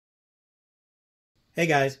Hey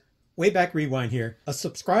guys, Wayback Rewind here. A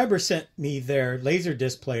subscriber sent me their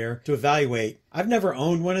Laserdisc player to evaluate. I've never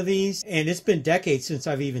owned one of these, and it's been decades since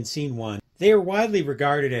I've even seen one. They are widely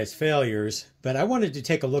regarded as failures, but I wanted to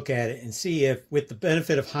take a look at it and see if, with the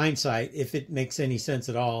benefit of hindsight, if it makes any sense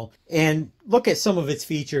at all, and look at some of its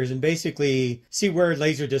features and basically see where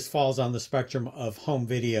Laserdisc falls on the spectrum of home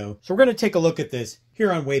video. So we're going to take a look at this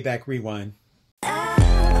here on Wayback Rewind.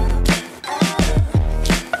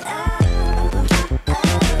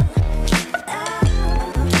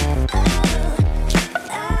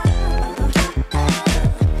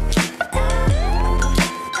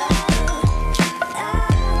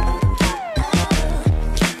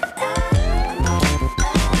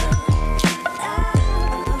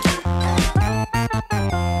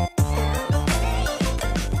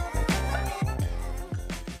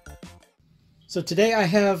 So today I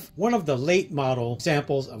have one of the late model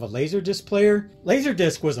examples of a Laserdisc player.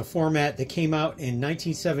 Laserdisc was a format that came out in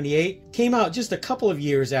 1978. Came out just a couple of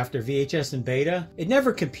years after VHS and Beta. It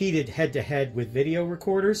never competed head-to-head with video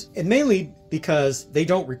recorders, and mainly because they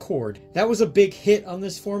don't record. That was a big hit on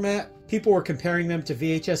this format. People were comparing them to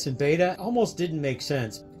VHS and Beta. It almost didn't make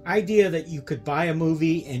sense. Idea that you could buy a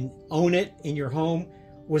movie and own it in your home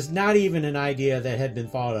was not even an idea that had been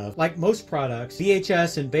thought of. Like most products,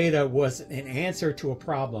 VHS and Beta was an answer to a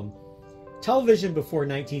problem. Television before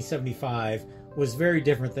 1975 was very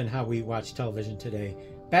different than how we watch television today.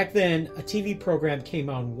 Back then, a TV program came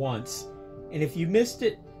on once, and if you missed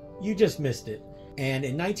it, you just missed it. And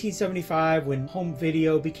in 1975, when home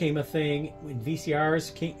video became a thing, when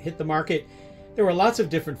VCRs hit the market, there were lots of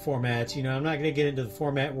different formats. You know, I'm not going to get into the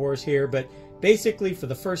format wars here, but basically for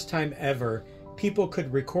the first time ever, people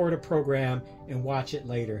could record a program and watch it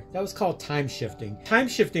later. That was called time shifting. Time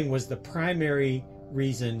shifting was the primary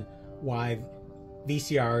reason why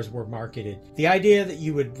VCRs were marketed. The idea that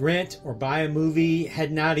you would rent or buy a movie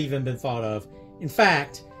had not even been thought of. In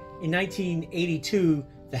fact, in 1982,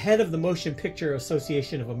 the head of the Motion Picture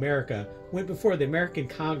Association of America went before the American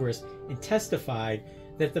Congress and testified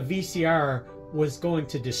that the VCR was going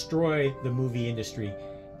to destroy the movie industry.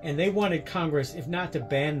 And they wanted Congress, if not to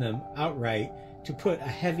ban them outright, to put a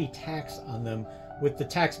heavy tax on them, with the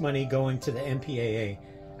tax money going to the MPAA.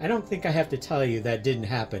 I don't think I have to tell you that didn't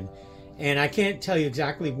happen. And I can't tell you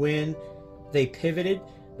exactly when they pivoted,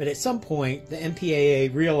 but at some point the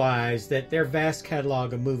MPAA realized that their vast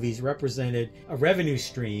catalog of movies represented a revenue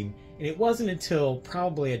stream. And it wasn't until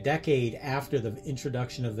probably a decade after the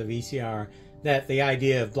introduction of the VCR that the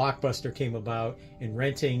idea of Blockbuster came about and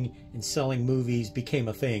renting and selling movies became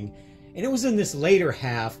a thing. And it was in this later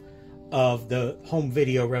half of the home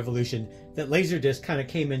video revolution that Laserdisc kind of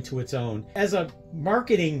came into its own. As a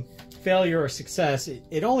marketing failure or success,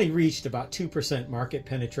 it only reached about 2% market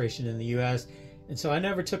penetration in the US. And so I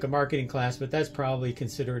never took a marketing class, but that's probably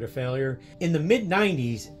considered a failure. In the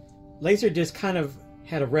mid-90s, Laserdisc kind of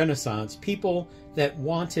had a renaissance. People that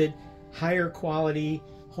wanted higher quality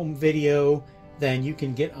home video than you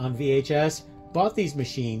can get on VHS bought these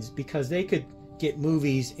machines because they could get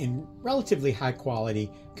movies in relatively high quality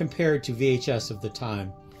compared to VHS of the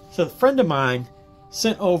time. So a friend of mine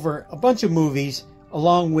sent over a bunch of movies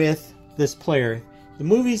along with this player. The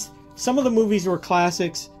movies, some of the movies were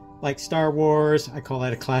classics like Star Wars. I call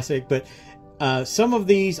that a classic, but some of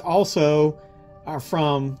these also are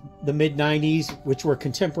from the mid-90s, which were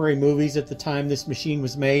contemporary movies at the time this machine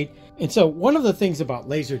was made. And so one of the things about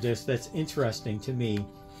Laserdisc that's interesting to me,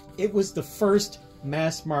 it was the first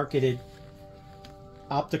mass-marketed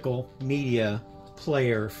optical media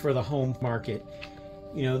player for the home market.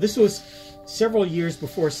 You know, this was several years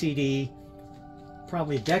before CD,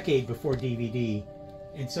 probably a decade before DVD.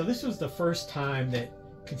 And so this was the first time that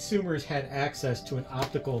consumers had access to an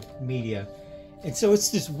optical media. And so it's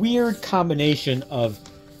this weird combination of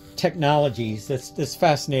technologies that's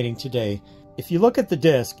fascinating today. If you look at the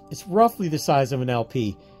disc, it's roughly the size of an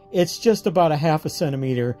LP. It's just about a half a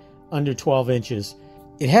centimeter, under 12 inches.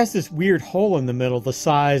 It has this weird hole in the middle, the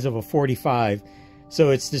size of a 45.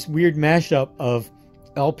 So it's this weird mashup of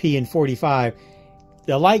LP and 45.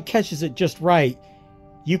 The light catches it just right.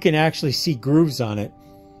 You can actually see grooves on it.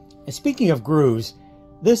 And speaking of grooves,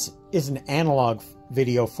 this is an analog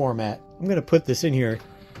video format. I'm going to put this in here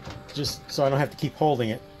just so I don't have to keep holding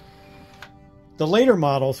it. The later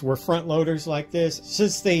models were front loaders like this.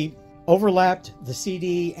 Since they overlapped the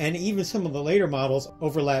CD and even some of the later models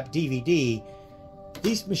overlapped DVD,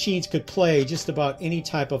 these machines could play just about any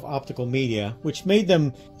type of optical media, which made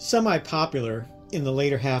them semi-popular in the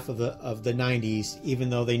later half of the 90s, even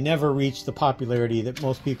though they never reached the popularity that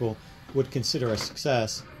most people would consider a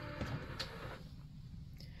success.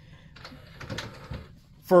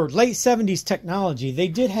 For late 70s technology, they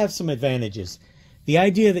did have some advantages. The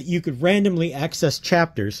idea that you could randomly access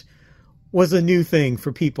chapters was a new thing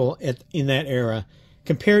for people in that era.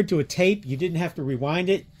 Compared to a tape, you didn't have to rewind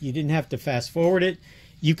it, you didn't have to fast forward it.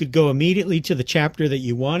 You could go immediately to the chapter that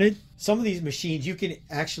you wanted. Some of these machines, you can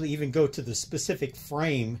actually even go to the specific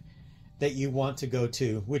frame that you want to go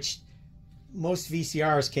to, which most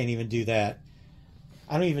VCRs can't even do that.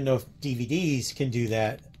 I don't even know if DVDs can do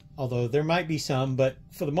that, although there might be some, but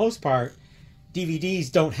for the most part,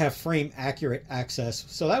 DVDs don't have frame accurate access.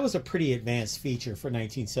 So that was a pretty advanced feature for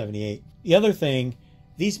 1978. The other thing,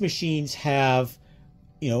 these machines have,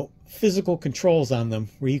 physical controls on them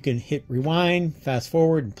where you can hit rewind, fast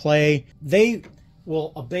forward, and play. They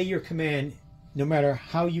will obey your command no matter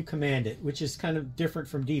how you command it, which is kind of different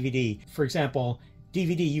from DVD. For example,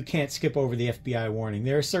 DVD, you can't skip over the FBI warning.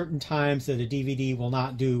 There are certain times that a DVD will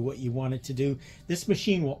not do what you want it to do. This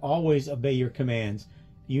machine will always obey your commands.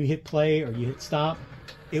 You hit play or you hit stop,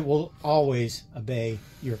 it will always obey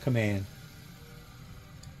your command.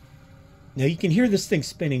 Now you can hear this thing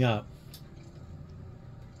spinning up.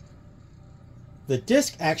 The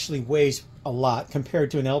disc actually weighs a lot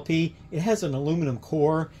compared to an LP. It has an aluminum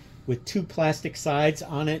core with 2 plastic sides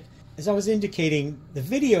on it. As I was indicating, the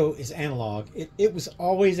video is analog. It was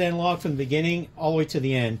always analog from the beginning all the way to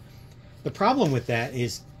the end. The problem with that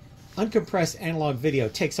is uncompressed analog video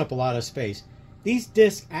takes up a lot of space. These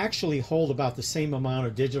discs actually hold about the same amount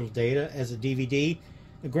of digital data as a DVD.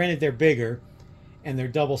 Granted, they're bigger and they're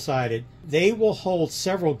double-sided. They will hold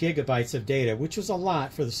several gigabytes of data, which was a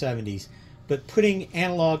lot for the 70s. But putting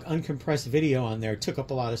analog uncompressed video on there took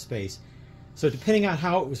up a lot of space. So depending on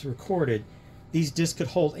how it was recorded, these discs could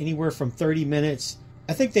hold anywhere from 30 minutes.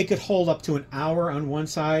 I think they could hold up to an hour on one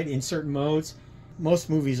side in certain modes. Most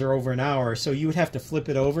movies are over an hour, so you would have to flip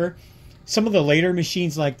it over. Some of the later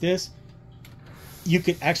machines like this, you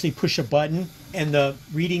could actually push a button and the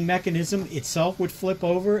reading mechanism itself would flip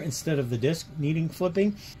over instead of the disc needing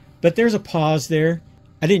flipping. But there's a pause there.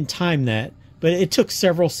 I didn't time that, but it took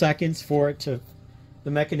several seconds for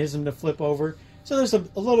the mechanism to flip over. So there's a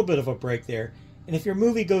little bit of a break there. And if your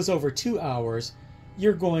movie goes over 2 hours,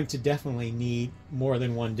 you're going to definitely need more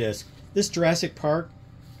than one disc. This Jurassic Park,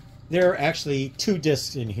 there are actually 2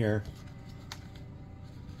 discs in here.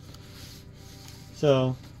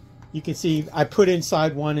 So you can see I put in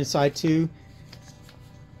side 1 and side 2.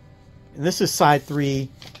 And this is side 3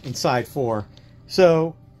 and side 4.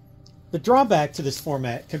 So the drawback to this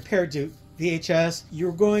format compared to VHS,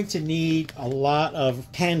 you're going to need a lot of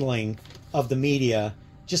handling of the media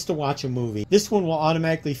just to watch a movie. This one will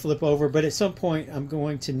automatically flip over, but at some point I'm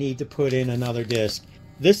going to need to put in another disc.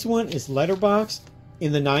 This one is letterboxed.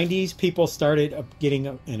 In the 90s, people started getting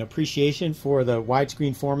an appreciation for the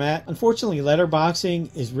widescreen format. Unfortunately,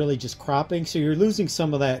 letterboxing is really just cropping, so you're losing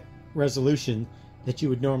some of that resolution that you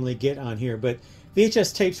would normally get on here. But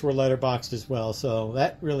VHS tapes were letterboxed as well, so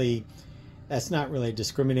that's not really a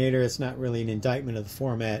discriminator. It's not really an indictment of the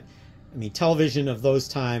format. I mean, television of those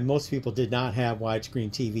times, most people did not have widescreen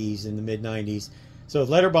TVs in the mid-90s. So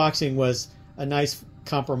letterboxing was a nice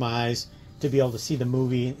compromise to be able to see the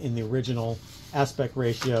movie in the original aspect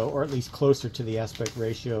ratio, or at least closer to the aspect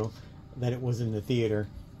ratio that it was in the theater.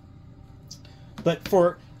 But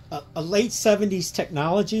for a late 70s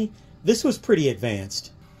technology, this was pretty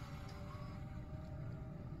advanced.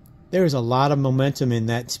 There's a lot of momentum in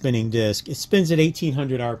that spinning disc. It spins at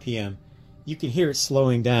 1800 RPM. You can hear it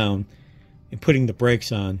slowing down and putting the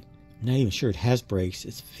brakes on. I'm not even sure it has brakes.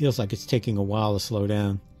 It feels like it's taking a while to slow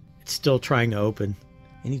down. It's still trying to open.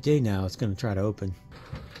 Any day now it's going to try to open.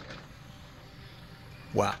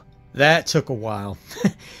 Wow, that took a while.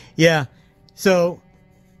 Yeah, so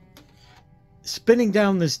spinning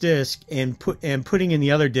down this disc and putting in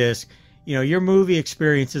the other disc, your movie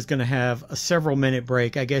experience is going to have a several minute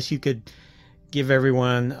break. I guess you could give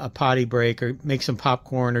everyone a potty break or make some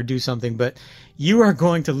popcorn or do something, but you are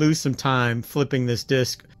going to lose some time flipping this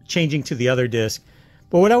disc, changing to the other disc.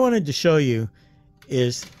 But what I wanted to show you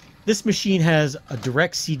is this machine has a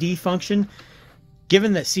direct CD function.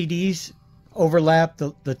 Given that CDs overlap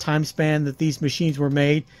the time span that these machines were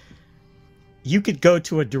made, you could go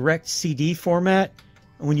to a direct CD format,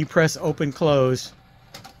 and when you press open close,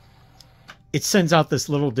 it sends out this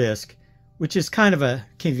little disc, which is kind of a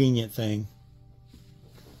convenient thing.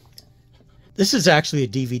 This is actually a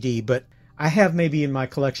DVD, but I have maybe in my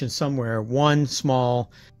collection somewhere one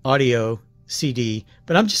small audio CD,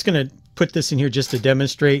 but I'm just going to put this in here just to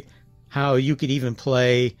demonstrate how you could even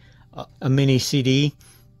play a mini CD.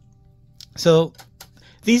 So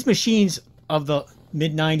these machines of the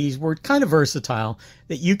mid-90s were kind of versatile,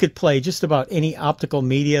 that you could play just about any optical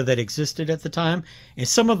media that existed at the time. And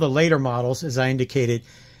some of the later models, as I indicated,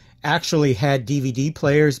 actually had DVD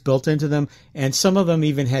players built into them, and some of them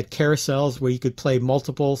even had carousels where you could play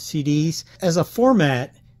multiple CDs. As a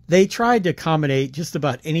format, they tried to accommodate just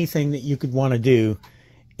about anything that you could want to do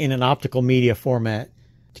in an optical media format.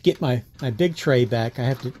 To get my big tray back, I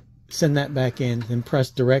have to send that back in, then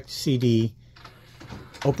press direct CD,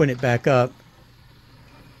 open it back up.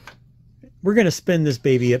 We're going to spin this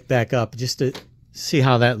baby back up just to see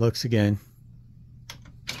how that looks again.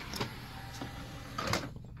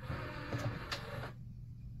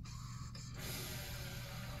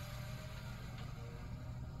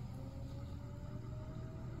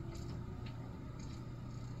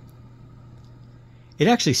 It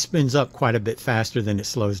actually spins up quite a bit faster than it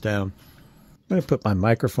slows down. I'm going to put my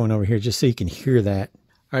microphone over here just so you can hear that.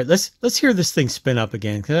 All right, let's hear this thing spin up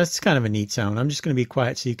again, because that's kind of a neat sound. I'm just going to be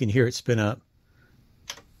quiet so you can hear it spin up.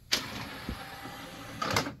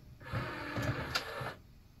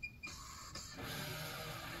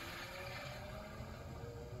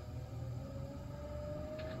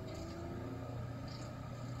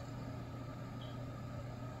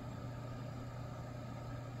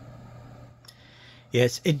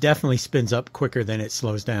 Yes, it definitely spins up quicker than it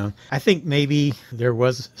slows down. I think maybe there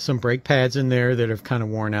was some brake pads in there that have kind of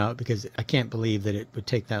worn out, because I can't believe that it would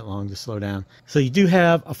take that long to slow down. So you do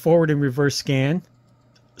have a forward and reverse scan.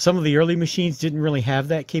 Some of the early machines didn't really have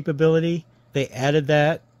that capability. They added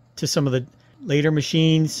that to some of the later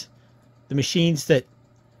machines. The machines that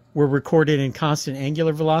were recorded in constant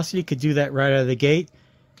angular velocity could do that right out of the gate.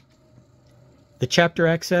 The chapter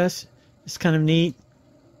access is kind of neat.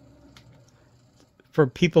 For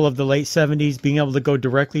people of the late 70s, being able to go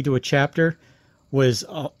directly to a chapter was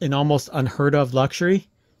an almost unheard of luxury.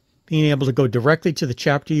 Being able to go directly to the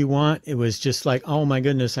chapter you want, it was just like, oh my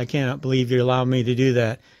goodness, I cannot believe you allow me to do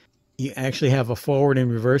that. You actually have a forward and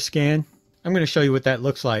reverse scan. I'm going to show you what that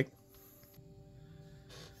looks like.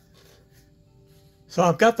 So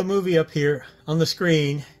I've got the movie up here on the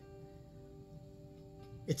screen.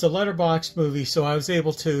 It's a letterbox movie, so I was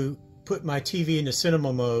able to put my TV into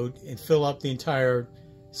cinema mode and fill up the entire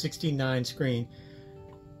 16:9 screen.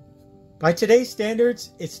 By today's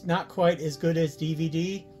standards, it's not quite as good as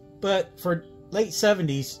DVD, but for late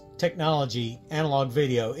 70s technology, analog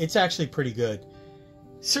video, it's actually pretty good.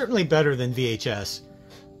 Certainly better than VHS.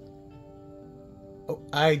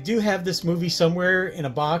 I do have this movie somewhere in a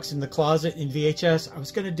box in the closet in VHS. I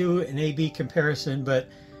was going to do an A/B comparison, but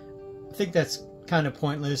I think that's kind of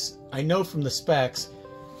pointless. I know from the specs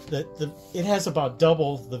that it has about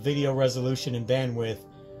double the video resolution and bandwidth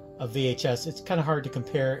of VHS. It's kind of hard to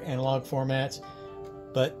compare analog formats,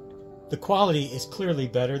 but the quality is clearly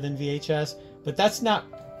better than VHS. But that's not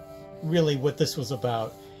really what this was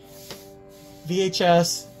about.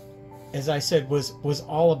 VHS, as I said, was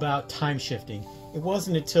all about time shifting. It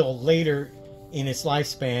wasn't until later in its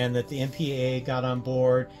lifespan that the MPAA got on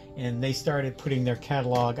board and they started putting their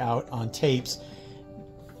catalog out on tapes.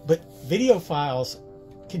 But videophiles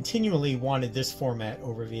continually wanted this format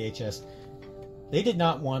over VHS. They did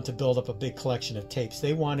not want to build up a big collection of tapes.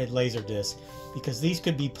 They wanted Laserdisc because these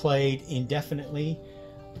could be played indefinitely,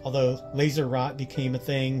 although laser rot became a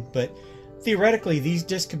thing. But theoretically, these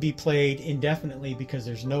discs could be played indefinitely because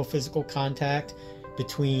there's no physical contact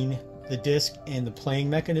between the disc and the playing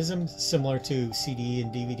mechanism, similar to CD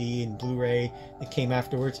and DVD and Blu-ray that came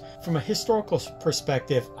afterwards. From a historical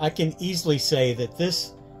perspective, I can easily say that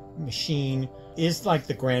this machine is like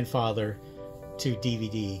the grandfather to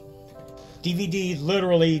DVD. DVD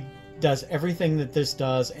literally does everything that this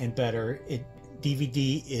does and better.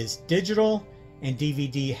 DVD is digital, and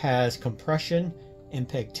DVD has compression,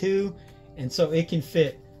 MPEG-2, and so it can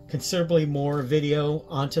fit considerably more video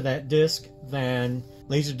onto that disc than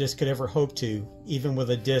Laserdisc could ever hope to, even with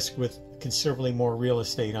a disc with considerably more real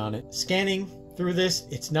estate on it. Scanning through this,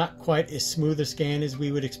 it's not quite as smooth a scan as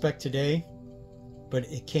we would expect today, but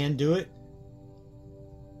it can do it.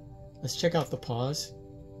 Let's check out the pause.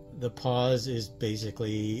 The pause is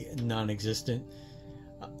basically non-existent.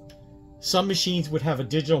 Some machines would have a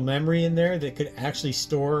digital memory in there that could actually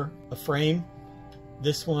store a frame.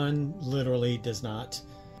 This one literally does not.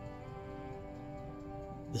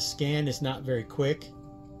 The scan is not very quick.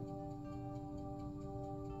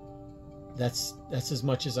 That's as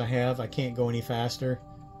much as I have. I can't go any faster.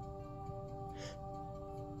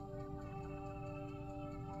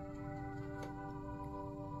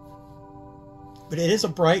 But it is a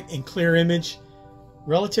bright and clear image,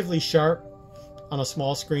 relatively sharp on a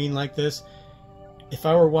small screen like this. If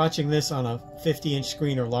I were watching this on a 50-inch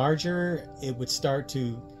screen or larger, it would start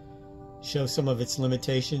to show some of its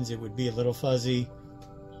limitations. It would be a little fuzzy.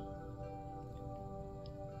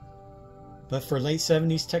 But for late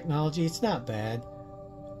 70s technology, it's not bad.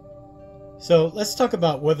 So let's talk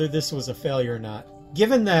about whether this was a failure or not.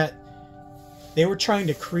 Given that they were trying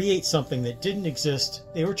to create something that didn't exist,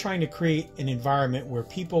 they were trying to create an environment where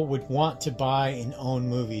people would want to buy and own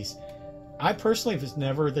movies. I personally was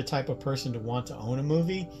never the type of person to want to own a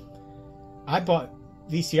movie. I bought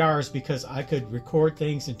VCRs because I could record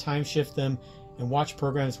things and time shift them and watch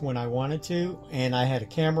programs when I wanted to, and I had a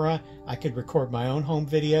camera. I could record my own home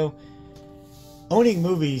video. Owning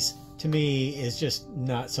movies, to me, is just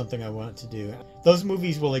not something I want to do. Those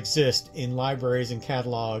movies will exist in libraries and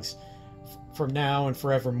catalogs from now and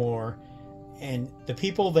forevermore. And the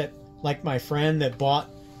people that, like my friend that bought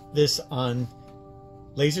this on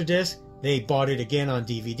Laserdisc, they bought it again on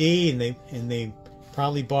DVD, and they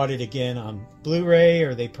probably bought it again on Blu-ray,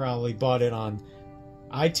 or they probably bought it on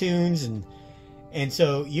iTunes, and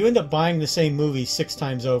so you end up buying the same movie 6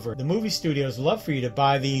 times over. The movie studios love for you to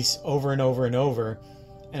buy these over and over and over,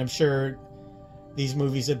 and I'm sure these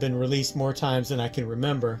movies have been released more times than I can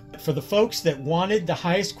remember. For the folks that wanted the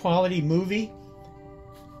highest quality movie,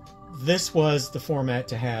 this was the format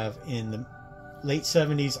to have in the late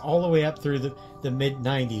 70s all the way up through the mid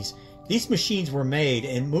 90s. These machines were made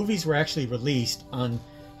and movies were actually released on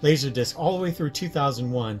Laserdisc all the way through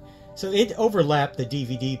 2001. So it overlapped the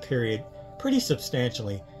DVD period pretty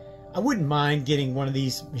substantially. I wouldn't mind getting one of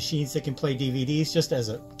these machines that can play DVDs just as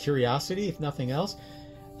a curiosity, if nothing else.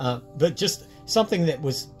 But just something that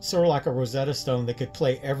was sort of like a Rosetta Stone that could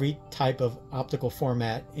play every type of optical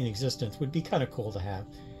format in existence would be kind of cool to have.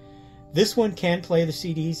 This one can play the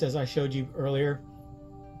CDs, as I showed you earlier.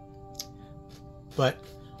 But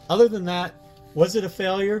other than that, was it a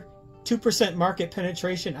failure? 2% market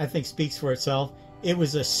penetration, I think, speaks for itself. It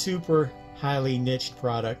was a super highly niched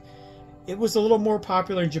product. It was a little more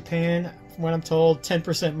popular in Japan, from what I'm told,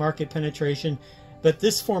 10% market penetration. But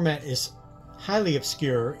this format is highly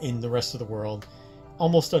obscure in the rest of the world,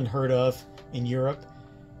 almost unheard of in Europe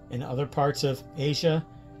and other parts of Asia.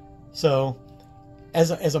 So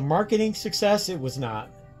as a marketing success, it was not.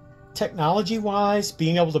 Technology-wise,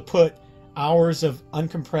 being able to put hours of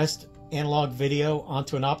uncompressed analog video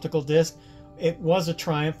onto an optical disc, it was a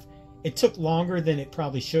triumph. It took longer than it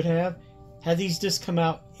probably should have. Had these discs come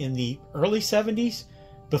out in the early 70s,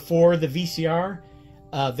 before the VCR,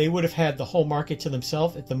 they would have had the whole market to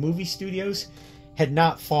themselves. If the movie studios had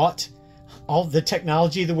not fought all the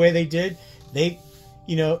technology the way they did,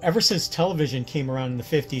 ever since television came around in the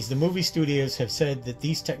 50s, the movie studios have said that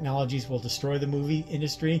these technologies will destroy the movie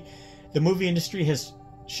industry. The movie industry has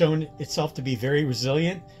shown itself to be very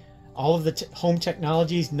resilient. All of the home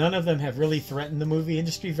technologies, none of them have really threatened the movie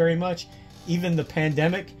industry very much. Even the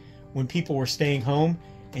pandemic, when people were staying home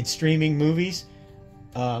and streaming movies,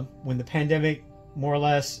 when the pandemic more or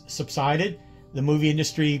less subsided, the movie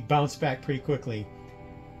industry bounced back pretty quickly.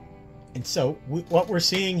 And so what we're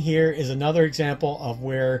seeing here is another example of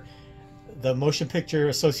where the Motion Picture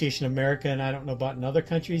Association of America, and I don't know about in other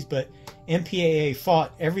countries, but MPAA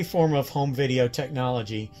fought every form of home video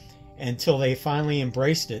technology until they finally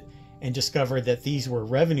embraced it and discovered that these were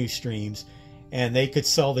revenue streams and they could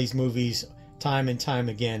sell these movies time and time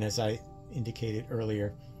again, as I indicated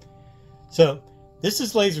earlier. So this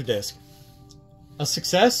is Laserdisc. A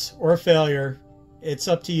success or a failure, it's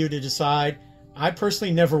up to you to decide. I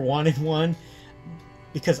personally never wanted one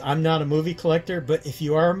because I'm not a movie collector, but if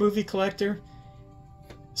you are a movie collector,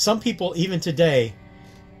 some people even today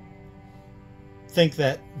think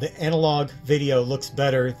that the analog video looks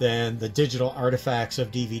better than the digital artifacts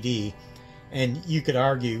of DVD. And you could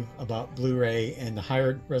argue about Blu-ray and the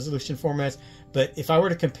higher resolution formats, but if I were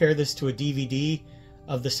to compare this to a DVD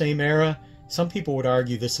of the same era, some people would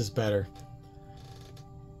argue this is better.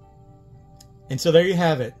 And so there you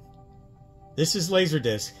have it. This is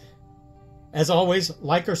Laserdisc. As always,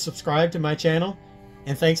 like or subscribe to my channel,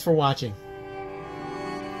 and thanks for watching.